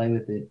that. just play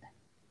with it.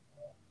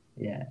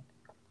 Yeah,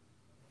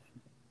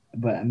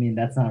 But I mean,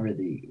 that's not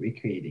really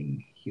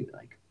recreating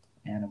like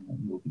animal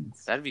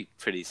movements. That'd be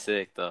pretty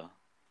sick, though.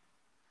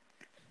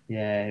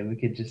 Yeah, we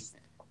could just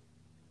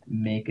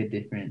make a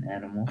different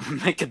animal,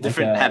 Make a like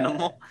different a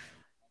animal.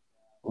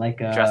 like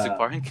Jurassic a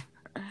Park.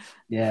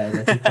 yeah,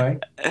 Jurassic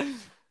Park.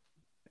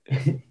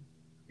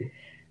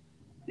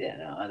 Yeah,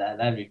 no,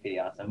 that'd be pretty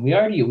awesome. We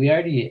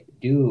already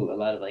do a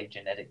lot of like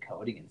genetic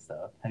coding and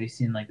stuff. Have you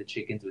seen like the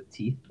chickens with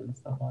teeth and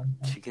stuff on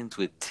them? Chickens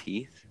with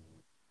teeth.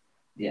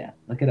 Yeah,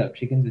 look it up.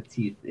 Chickens with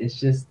teeth. It's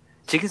just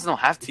Chickens don't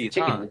have it's a teeth,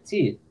 chicken huh? with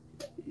teeth.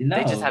 They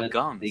just No, have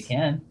but they gums.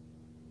 can.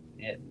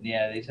 Yeah,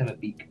 yeah, they just have a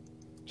beak.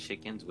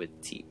 Chickens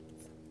with teeth.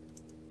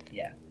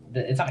 Yeah,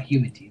 it's not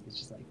human teeth. It's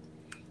just like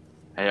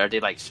Are they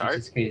like it's sharp?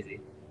 just crazy.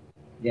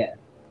 Yeah.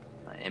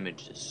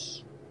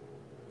 Images.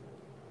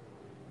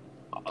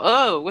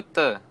 Oh, what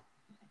the?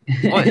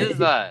 What is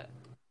that?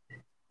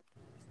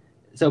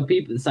 So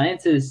people,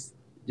 scientists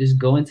just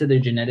go into their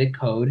genetic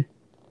code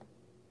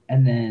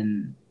and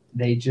then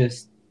they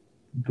just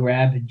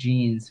grab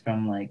genes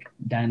from like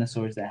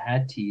dinosaurs that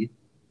had teeth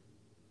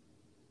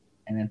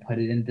and then put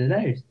it into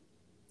theirs.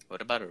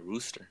 What about a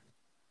rooster?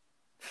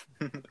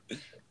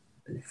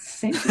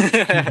 Same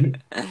thing.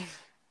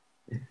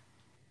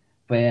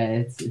 But yeah,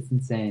 it's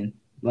insane,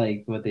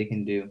 like what they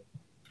can do.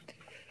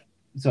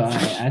 So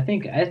I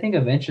think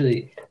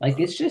eventually, like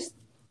it's just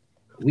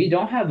we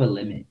don't have a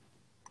limit,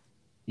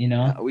 you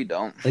No, know. we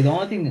don't. Like the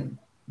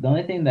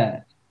only thing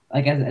that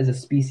like as a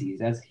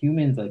species, as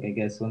humans, like I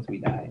guess once we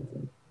die, it's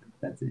like,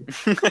 that's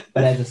it.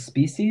 But as a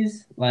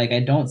species, like I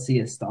don't see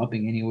us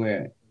stopping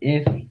anywhere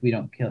if we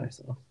don't kill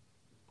ourselves.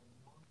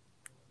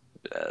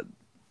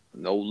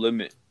 No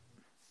limit.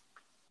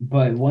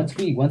 But once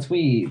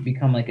we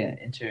become like an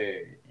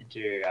inter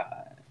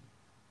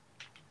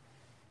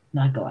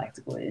not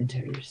galactical,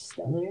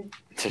 interstellar.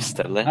 I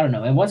Interstellar. don't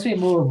know. And once we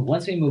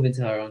move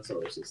into our own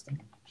solar system,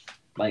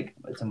 like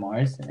to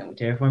Mars, and then we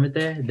terraform it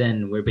there,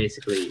 then we're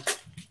basically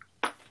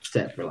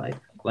set for life.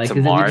 Like, To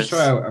because if we destroy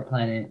Mars. our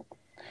planet,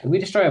 if we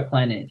destroy a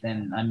planet,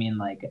 then I mean,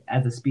 like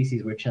as a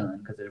species, we're chilling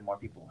because there's more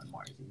people on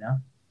Mars. You know,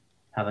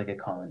 have like a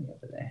colony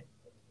over there.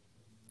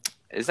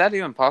 Is that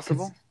even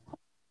possible? Cause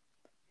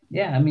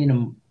yeah, I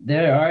mean,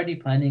 they're already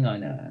planning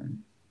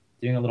on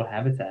doing a little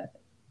habitat.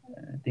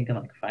 I think in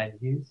like 5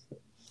 years.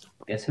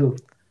 Guess who?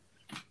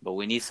 But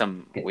we need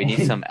some. We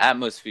need some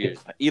atmospheres.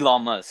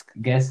 Elon Musk.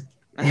 Guess.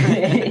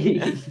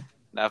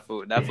 That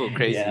fool. That fool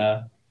crazy.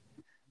 Yeah,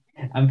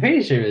 I'm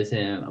pretty sure it was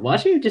him.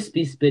 Watch him just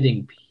be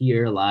spitting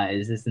pure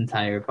lies this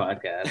entire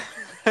podcast,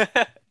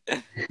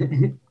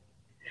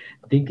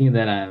 thinking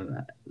that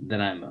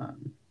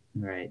I'm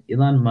right.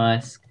 Elon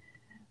Musk,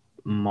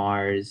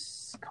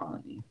 Mars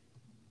colony.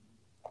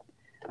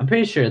 I'm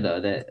pretty sure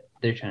though that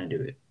they're trying to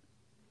do it.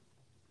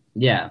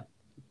 Yeah,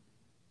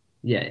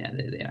 yeah,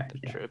 they are. Yeah, I'm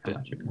not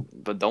Tripping. tripping.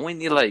 But don't we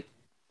need like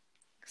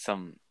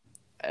some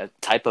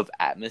type of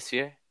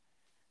atmosphere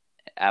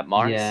at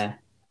Mars? Yeah,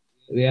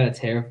 we gotta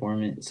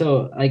terraform it.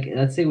 So, like,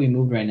 let's say we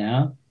moved right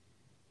now.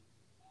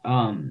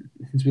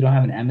 Since we don't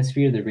have an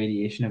atmosphere, the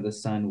radiation of the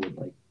sun would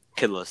like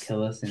Kill us.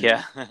 kill us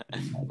Yeah,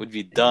 in like would be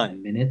in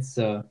done. minutes.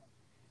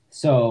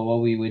 So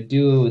what we would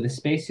do, the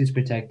spacesuits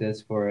protect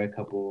us for a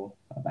couple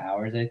of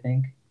hours, I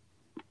think,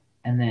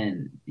 and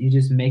then you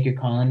just make your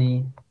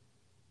colony,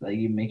 like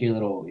you make your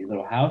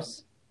little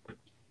house,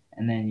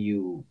 and then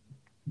you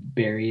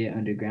bury it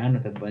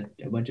underground with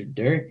a bunch of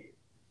dirt,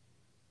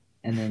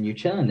 and then you're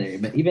chilling there.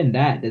 But even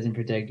that doesn't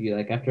protect you.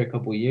 Like after a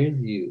couple of years,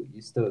 you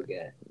still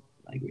get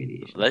like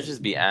radiation Let's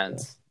just poisoning be and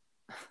stuff.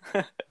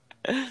 ants.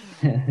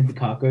 The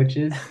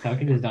cockroaches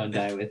don't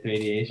die with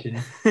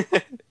radiation.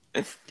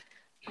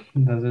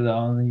 Those are the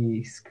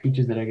only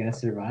creatures that are gonna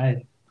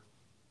survive.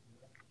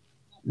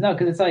 No,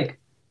 because it's like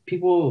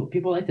people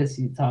like to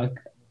see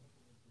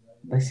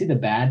the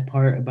bad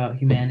part about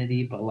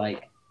humanity, but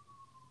like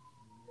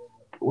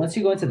once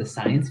you go into the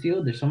science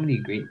field, there's so many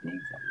great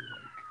things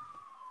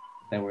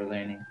that we're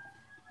learning.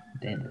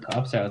 Damn, the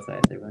cops are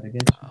outside. They're about to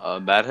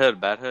get Bad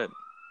hood, bad hood.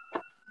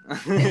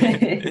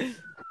 you.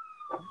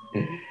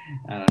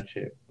 I don't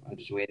trip. I'll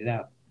just wait it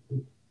out.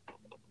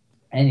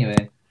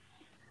 Anyway,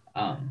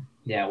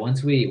 yeah.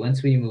 Once we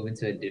move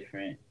into a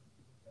different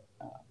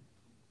uh,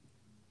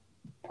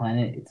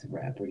 planet, it's a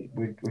wrap.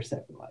 We're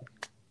set for life.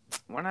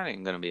 We're not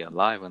even gonna be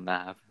alive when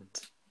that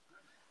happens.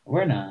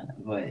 We're not,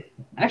 but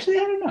actually,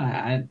 I don't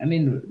know. I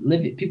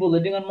mean, people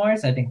living on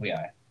Mars, I think we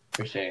are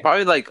for sure.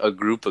 Probably like a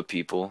group of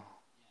people.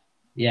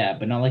 Yeah,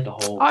 but not like the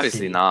whole Obviously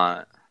city.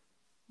 not.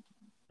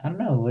 I don't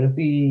know. What if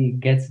we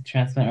get to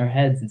transplant our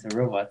heads into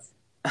robots?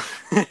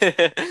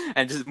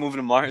 And just move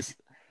to Mars.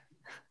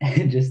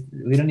 Just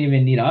we don't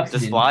even need Just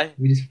oxygen. fly.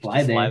 We just fly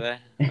Just fly there.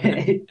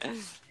 there.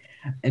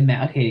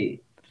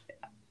 Okay,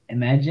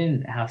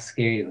 imagine how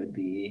scary it would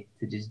be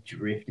to just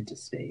drift into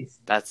space,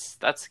 That's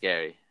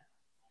scary.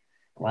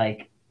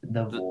 like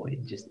the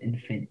void, just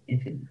Because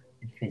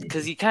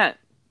infinity. you can't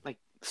like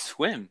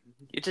swim.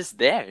 You're just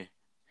there.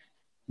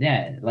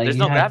 Yeah, like There's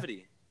no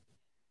gravity.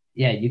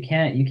 you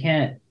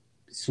can't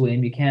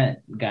swim, you can't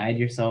guide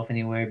yourself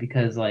anywhere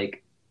because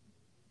like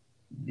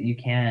you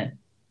can't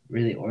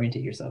really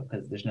orientate yourself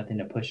because there's nothing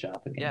to push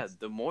off Yeah, against.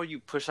 the more you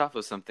push off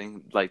of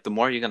something, like the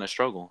more you're gonna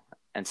struggle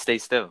and stay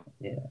still.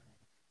 Yeah.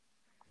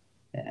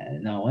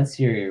 No, once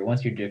you're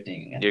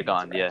drifting, I You're think it's a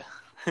gone. wrap.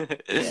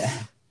 Yeah.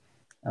 Yeah.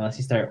 Unless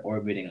you start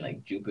orbiting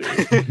like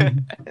Jupiter.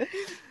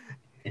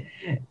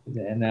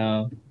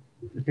 No,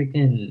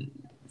 freaking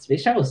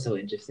space travel is so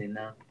interesting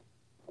now.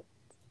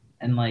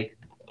 And like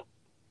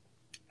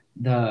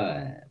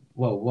the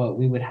what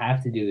we would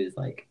have to do is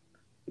like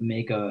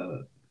make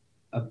a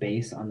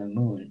base on the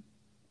moon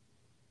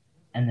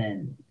and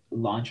then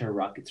launch our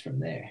rockets from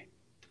there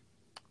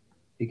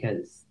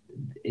because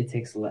it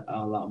takes a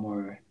lot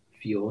more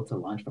fuel to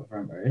launch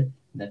from Earth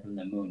than from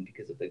the moon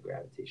because of the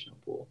gravitational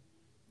pull.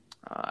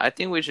 I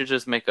think we should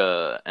just make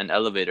an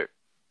elevator.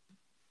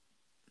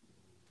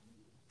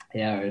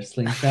 Yeah, or a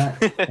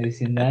slingshot. Have you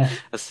seen that? A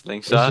It's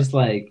slingshot. just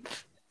like,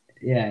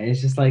 yeah,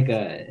 it's just like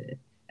a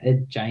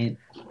giant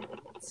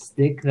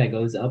stick that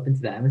goes up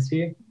into the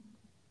atmosphere,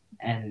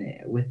 and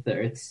with the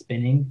Earth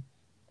spinning,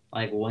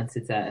 like once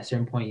it's at a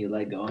certain point, you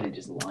let go and it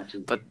just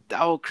launches But you.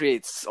 that will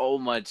create so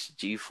much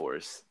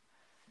G-force.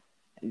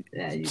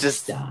 Yeah, you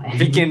Just die.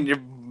 freaking your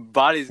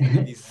body's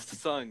gonna be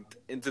sunk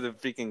into the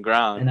freaking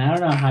ground. And I don't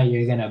know how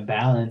you're gonna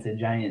balance a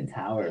giant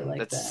tower like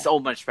That's that. so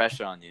much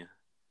pressure on you.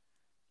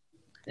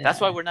 Yeah.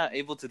 That's why we're not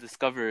able to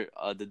discover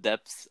the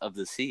depths of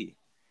the sea.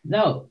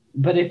 No,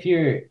 but if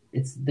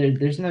it's there.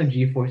 There's no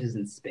G forces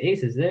in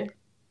space, is there?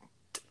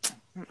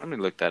 Let me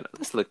look that up.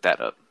 Let's look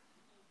that up.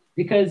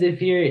 Because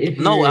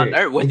No, on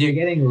Earth if you're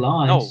getting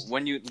launched,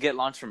 when you get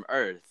launched from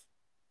Earth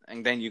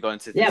and then you go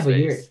into yeah, but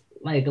you're space.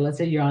 like, let's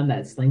say you're on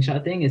that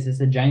slingshot thing. It's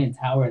just a giant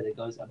tower that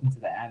goes up into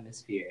the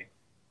atmosphere.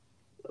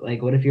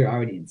 Like, what if you're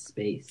already in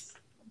space?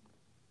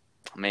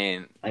 I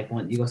mean, Like,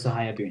 when you go so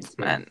high up, you're in space.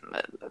 man,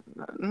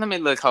 let me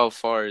look how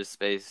far is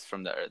space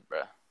from the Earth,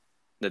 bro.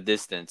 The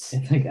distance.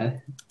 It's like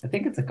I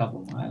think it's a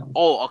couple miles.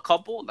 Oh, a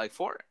couple? Like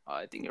 4? Oh,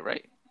 I think you're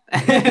right.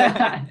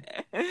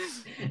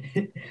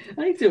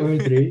 Like 2 or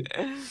 3.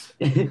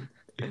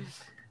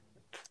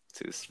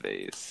 To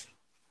space.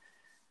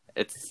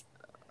 It's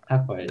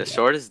How far is the that?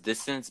 shortest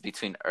distance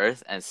between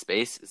Earth and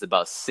space is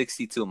about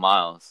 62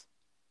 miles.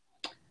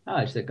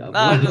 Oh, just a couple.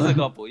 Nah, just a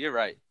couple. You're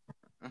right.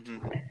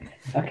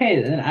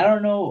 Okay, then I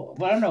don't know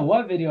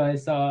what video I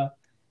saw,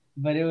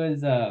 but it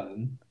was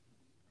that.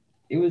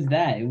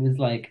 It was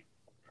like,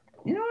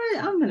 you know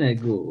what? I'm gonna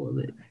Google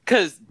it.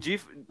 Because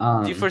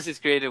G-force is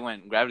created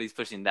when gravity is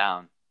pushing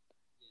down,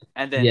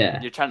 and then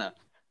yeah. you're trying to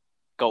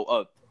go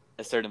up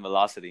a certain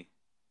velocity.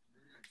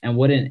 And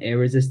wouldn't air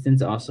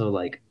resistance also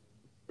like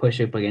push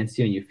up against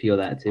you, and you feel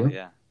that too? Oh,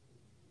 yeah.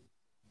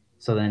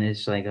 So then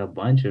it's like a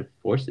bunch of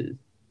forces.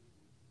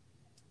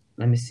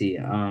 Let me see.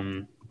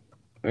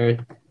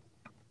 Earth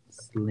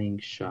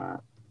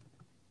slingshot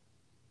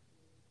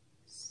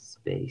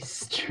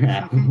space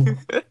travel.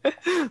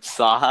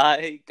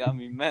 Sigh, got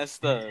me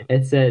messed up.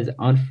 It says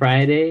on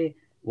Friday.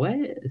 What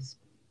is?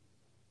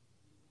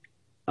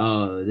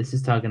 Oh, this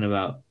is talking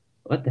about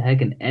what the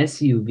heck? An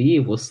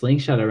SUV will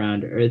slingshot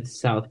around Earth's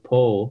south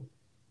pole.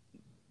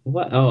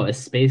 What? Oh, a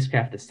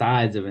spacecraft the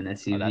size of an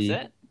SUV. Oh, that's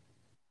it?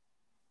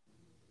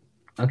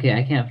 Okay,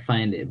 I can't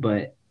find it,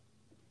 but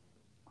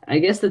I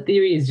guess the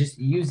theory is just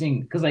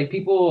using because like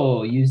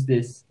people use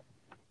this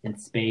in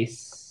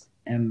space,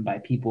 and by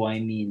people I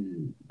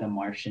mean The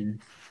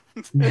Martian,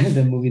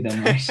 the movie The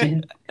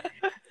Martian,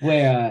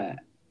 where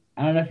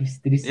I don't know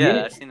if did you see it?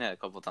 Yeah, I've seen that a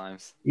couple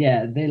times.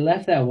 Yeah, they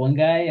left that one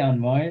guy on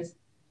Mars,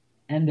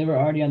 and they were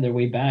already on their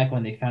way back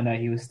when they found out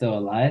he was still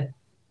alive.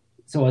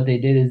 So what they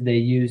did is they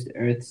used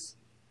Earth's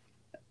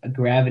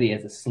gravity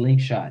as a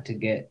slingshot to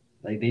get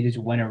like they just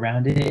went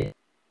around it,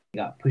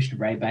 got pushed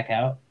right back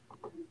out.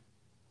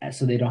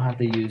 So they don't have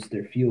to use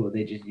their fuel;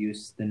 they just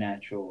use the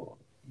natural,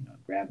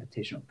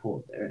 gravitational pull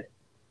of the Earth.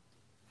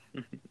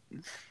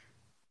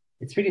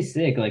 It's pretty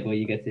sick, like what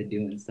you get to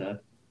do and stuff.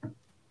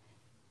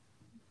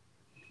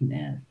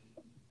 Man,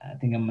 I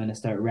think I'm gonna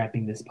start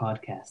wrapping this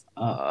podcast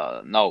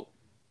up. No.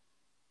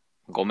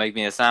 Go make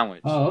me a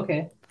sandwich. Oh,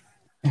 okay.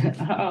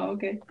 Oh,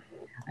 okay.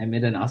 I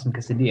made an awesome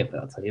quesadilla,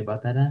 but I'll tell you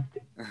about that after.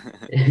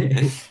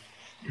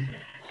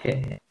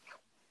 Okay.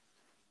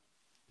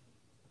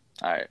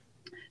 All right.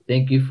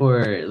 Thank you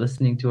for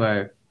listening to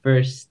our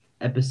first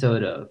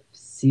episode of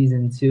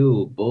season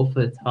 2,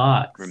 Bofa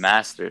Talks.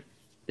 Remastered.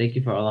 Thank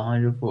you for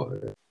Alejandro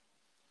for.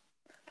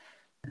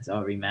 It's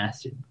all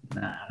remastered.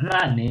 Nah, I'm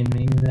not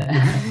naming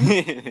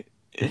that.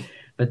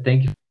 But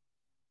thank you.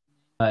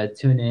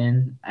 Tune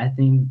in. I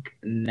think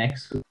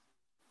next week.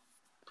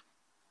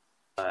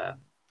 I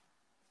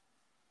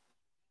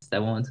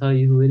won't tell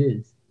you who it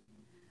is.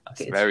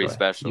 Okay, it's very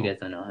special. You guys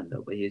don't know him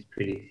though, but he's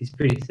pretty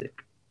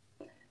sick.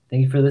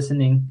 Thank you for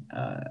listening.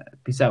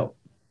 Peace out.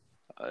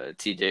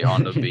 TJ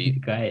on the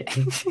beat. Go ahead.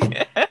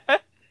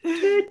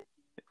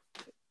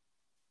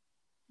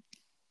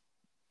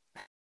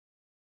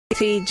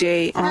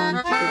 TJ on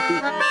the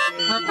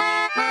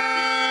beat.